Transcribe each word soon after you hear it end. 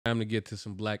Time to get to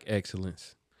some black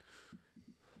excellence.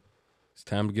 It's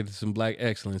time to get to some black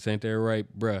excellence. Ain't that right,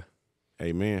 bruh?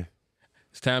 Amen.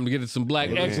 It's time to get to some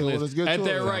black excellence. Let's get Ain't to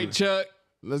that it. right, Chuck?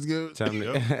 Let's get Time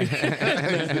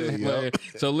to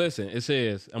So listen, it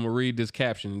says, I'm going to read this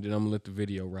caption and then I'm going to let the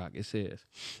video rock. It says,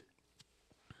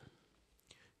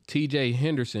 TJ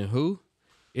Henderson, who?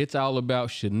 It's all about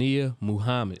Shania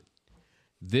Muhammad.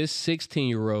 This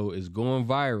 16-year-old is going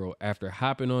viral after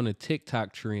hopping on a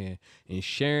TikTok trend and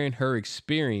sharing her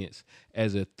experience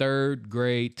as a third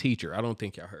grade teacher. I don't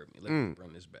think y'all heard me. Let me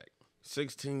run this back.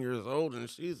 16 years old and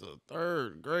she's a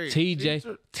third grade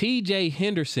TJ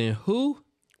Henderson, who?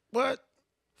 What?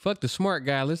 Fuck the smart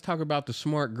guy. Let's talk about the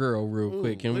smart girl real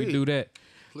quick. Can we do that?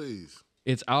 Please.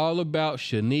 It's all about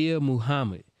Shania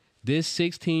Muhammad. This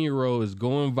 16-year-old is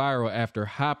going viral after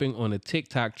hopping on a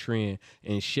TikTok trend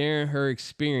and sharing her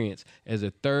experience as a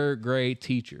third grade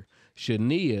teacher.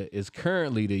 Shania is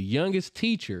currently the youngest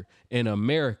teacher in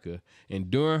America, and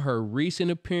during her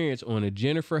recent appearance on the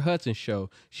Jennifer Hudson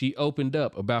show, she opened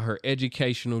up about her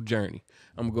educational journey.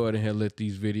 I'm gonna go ahead and let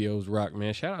these videos rock,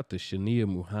 man. Shout out to Shania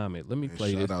Muhammad. Let me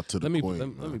play this. Shout out to the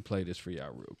queen, let me play this for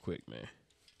y'all real quick, man.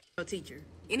 Teacher.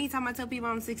 Anytime I tell people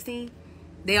I'm 16,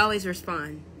 they always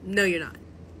respond, no, you're not.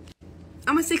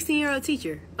 I'm a 16-year-old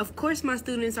teacher. Of course my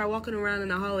students are walking around in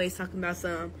the hallways talking about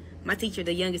my teacher,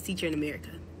 the youngest teacher in America.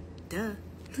 Duh.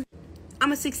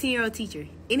 I'm a 16-year-old teacher.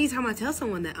 Anytime I tell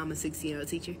someone that I'm a 16-year-old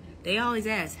teacher, they always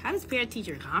ask, how does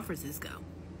parent-teacher conferences go?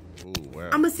 Ooh, wow.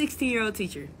 I'm a 16-year-old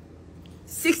teacher.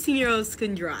 16-year-olds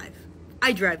can drive.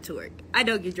 I drive to work. I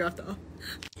don't get dropped off.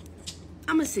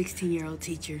 I'm a 16-year-old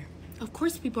teacher. Of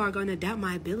course people are going to doubt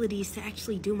my abilities to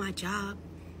actually do my job.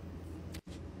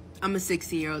 I'm a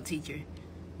 16-year-old teacher.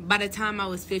 By the time I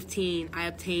was 15, I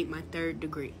obtained my 3rd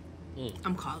degree.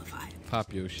 I'm qualified.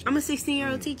 Pop your shit. I'm a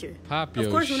 16-year-old teacher. Pop your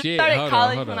Of course, shit. when I started Hold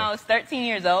college on. when I was 13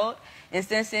 years old, and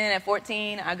since then, at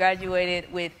 14, I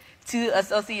graduated with 2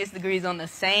 associate's degrees on the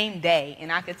same day,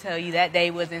 and I could tell you that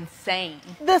day was insane.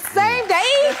 The same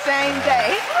day? The same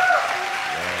day.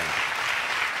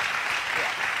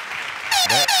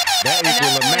 That And equal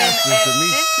a that's when, master's to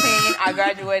me. at 16, I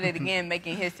graduated again,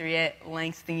 making history at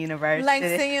Langston University.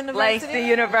 Langston University? Langston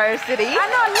University. I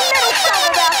know a little something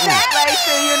about that.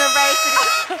 Langston University.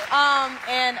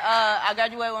 I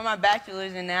graduated with my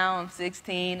bachelor's, and now I'm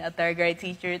 16, a 3rd grade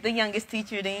teacher, the youngest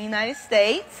teacher in the United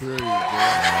States.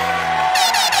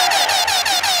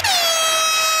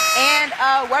 And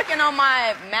working on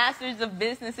my master's of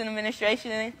business and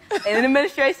administration and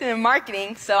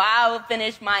marketing. So I will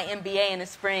finish my MBA in the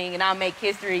spring, and I'll make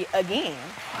history again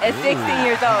at 16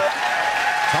 years old.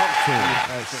 Talk to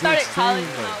him. Started college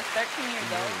when I was 13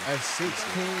 years old. At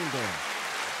 16, though.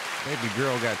 Baby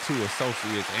girl got 2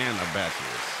 associates and a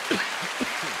bachelor's.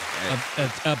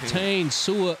 Obtained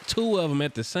 2 of them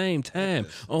at the same time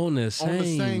on the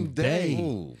same day.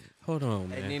 Ooh. Hold on,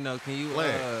 man. Hey, Nino, can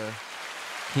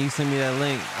you send me that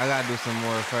link? I gotta do some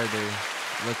more further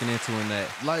looking into that.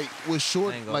 Like with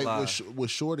Shorty, I ain't gonna lie. with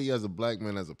Shorty as a black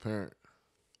man, as a parent,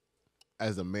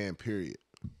 as a man, period.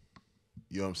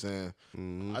 You know what I'm saying?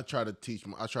 Mm-hmm. I try to teach.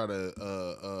 I try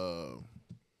to,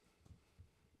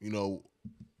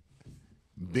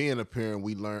 being a parent,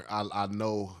 we learn. I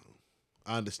know.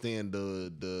 I understand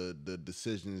the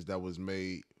decisions that was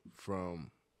made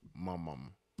from my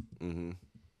mama. Mm-hmm.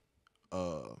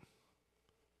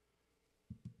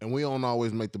 And we don't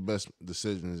always make the best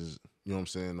decisions, you know what I'm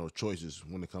saying, or choices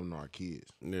when it comes to our kids.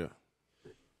 Yeah.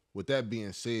 With that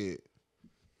being said,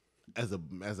 as a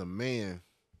man,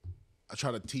 I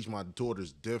try to teach my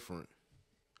daughters different.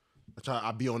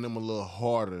 I be on them a little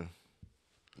harder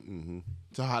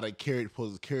to how they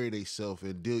supposed to carry themselves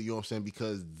and deal, you know what I'm saying?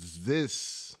 Because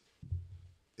this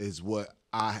is what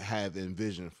I have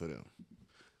envisioned for them.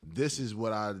 This is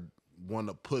what I want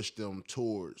to push them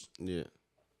towards. Yeah.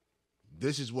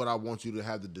 This is what I want you to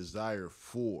have the desire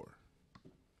for.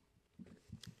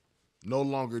 No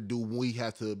longer do we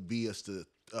have to be a statistic.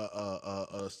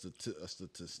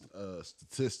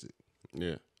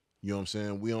 Yeah. You know what I'm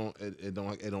saying? We don't.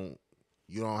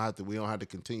 You don't have to. We don't have to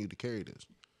continue to carry this.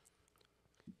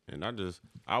 And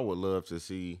I would love to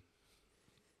see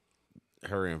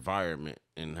her environment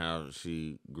and how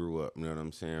she grew up. You know what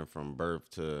I'm saying? From birth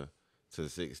to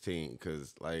 16,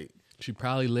 because like She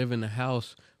probably live in a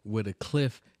house with a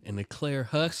Cliff and a Claire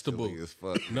Huxtable. silly as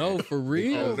fuck. No, for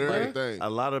real, bro. Everything. A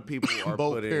lot of people are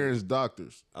Both put in. parents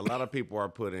doctors. A lot of people are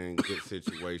put in good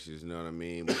situations. You know what I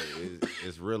mean? But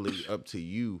it's really up to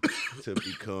you to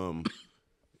become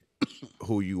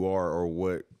who you are or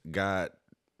what God,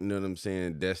 you know what I'm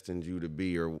saying, destined you to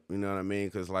be, or you know what I mean?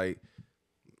 Because like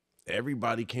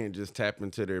everybody can't just tap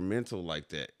into their mental like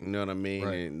that. You know what I mean?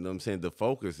 Right. And you know what I'm saying? The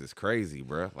focus is crazy,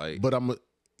 bro. Like, But I'm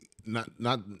not.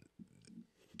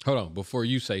 Hold on, before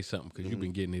you say something, because you've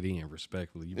been getting it in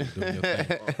respectfully. You've been doing your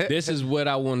thing. This is what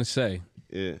I want to say.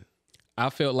 yeah. I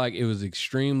felt like it was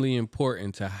extremely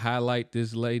important to highlight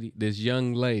this lady, this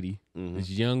young lady, this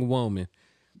young woman,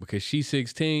 because she's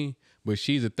 16, but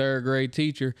she's a third grade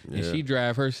teacher, and she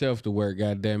drive herself to work.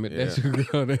 God damn it, that's a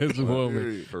girl, that's a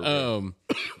woman. For real.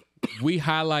 We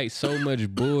highlight so much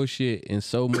bullshit and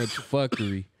so much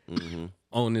fuckery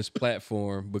on this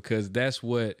platform because that's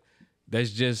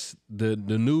just the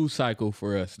news cycle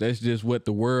for us. That's just what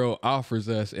the world offers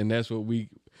us, and that's what we.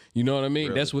 You know what I mean?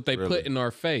 Really, That's what they really. put in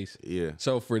our face. Yeah.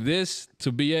 So for this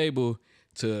to be able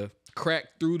to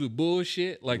crack through the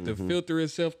bullshit, like to filter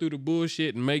itself through the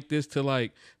bullshit and make this to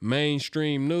like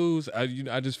mainstream news,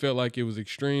 I just felt like it was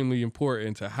extremely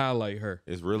important to highlight her.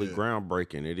 It's really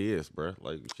groundbreaking. It is, bro.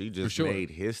 Like, she just sure. made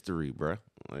history, bro.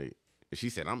 Like, she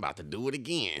said, I'm about to do it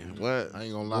again. What? I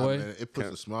ain't gonna lie, Boy. man. It puts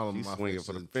a smile on She's my swinging face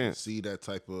for the to fence. see that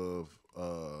type of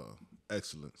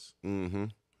excellence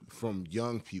from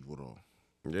young people, though.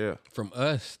 Yeah. From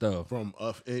us, though. From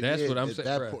That's what I'm saying,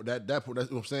 bruh. That's what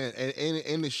I'm saying,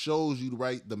 and it shows you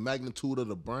right the magnitude of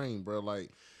the brain, bro.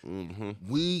 Like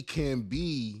we can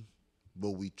be,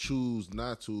 but we choose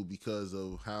not to because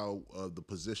of how the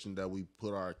position that we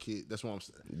put our kid. That's what I'm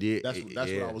saying. Yeah,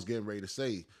 That's what I was getting ready to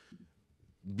say.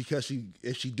 Because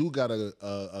if she do got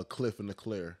a Cliff and a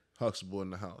Claire Huxtable in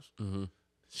the house,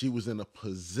 she was in a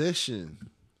position.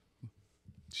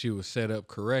 She was set up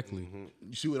correctly.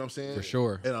 You see what I'm saying? For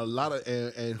sure. And a lot of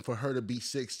and for her to be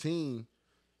 16,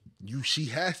 she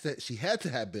had to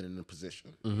have been in a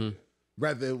position.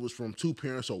 Rather it was from two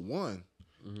parents or one.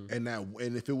 And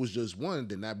if it was just one,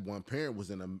 then that one parent was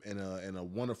in a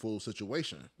wonderful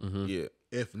situation. Yeah.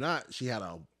 If not, she had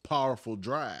a powerful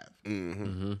drive.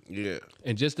 Yeah.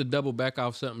 And just to double back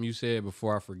off something you said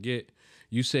before I forget,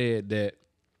 you said that,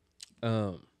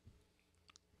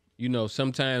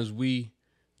 sometimes we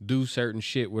do certain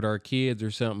shit with our kids or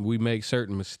something. We make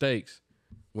certain mistakes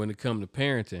when it comes to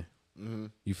parenting.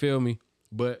 You feel me?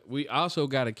 But we also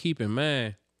got to keep in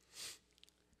mind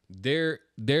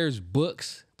there's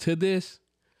books to this,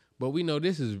 but we know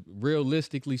this is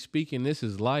realistically speaking, this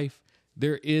is life.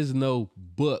 There is no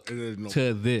book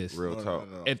to this. Real talk.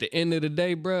 At the end of the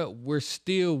day, bro, we're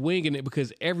still winging it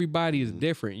because everybody is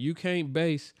different. You can't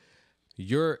base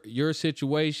your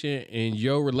situation and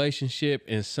your relationship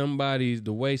and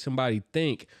the way somebody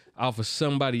think off of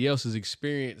somebody else's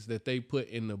experience that they put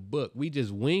in the book. We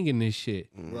just winging this shit.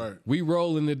 Right. We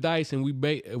rolling the dice and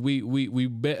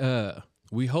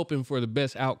we hoping for the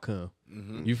best outcome.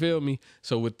 You feel me?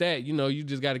 So with that, you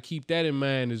just got to keep that in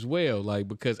mind as well, like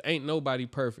because ain't nobody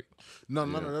perfect. No,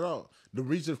 not at all. The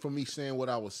reason for me saying what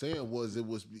I was saying was it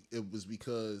was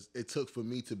because it took for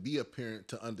me to be a parent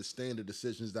to understand the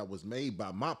decisions that was made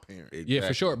by my parent. Yeah,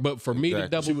 for sure. But for me to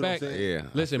double See what I'm back, saying? Yeah.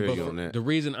 listen, I feel but you on that. the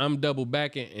reason I'm double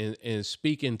backing and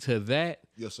speaking to that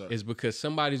Yes, sir. is because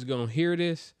somebody's gonna hear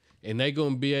this and they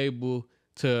gonna be able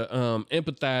to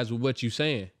empathize with what you're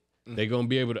saying. They're gonna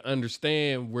be able to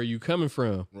understand where you coming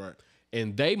from. Right.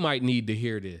 And they might need to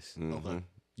hear this. Okay.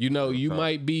 You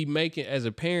might be making, as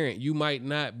a parent, you might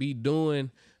not be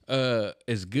doing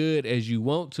as good as you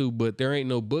want to, but there ain't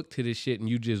no book to this shit and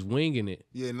you just winging it.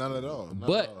 Yeah, none at all.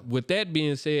 But with that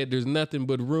being said, there's nothing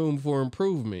but room for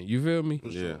improvement. You feel me?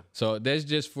 Yeah. So that's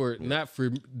just not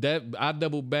for that. I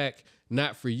double back,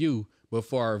 not for you, but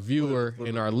for our viewer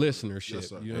and our listenership. Yes,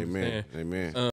 sir. You know what I'm Amen. saying? Amen.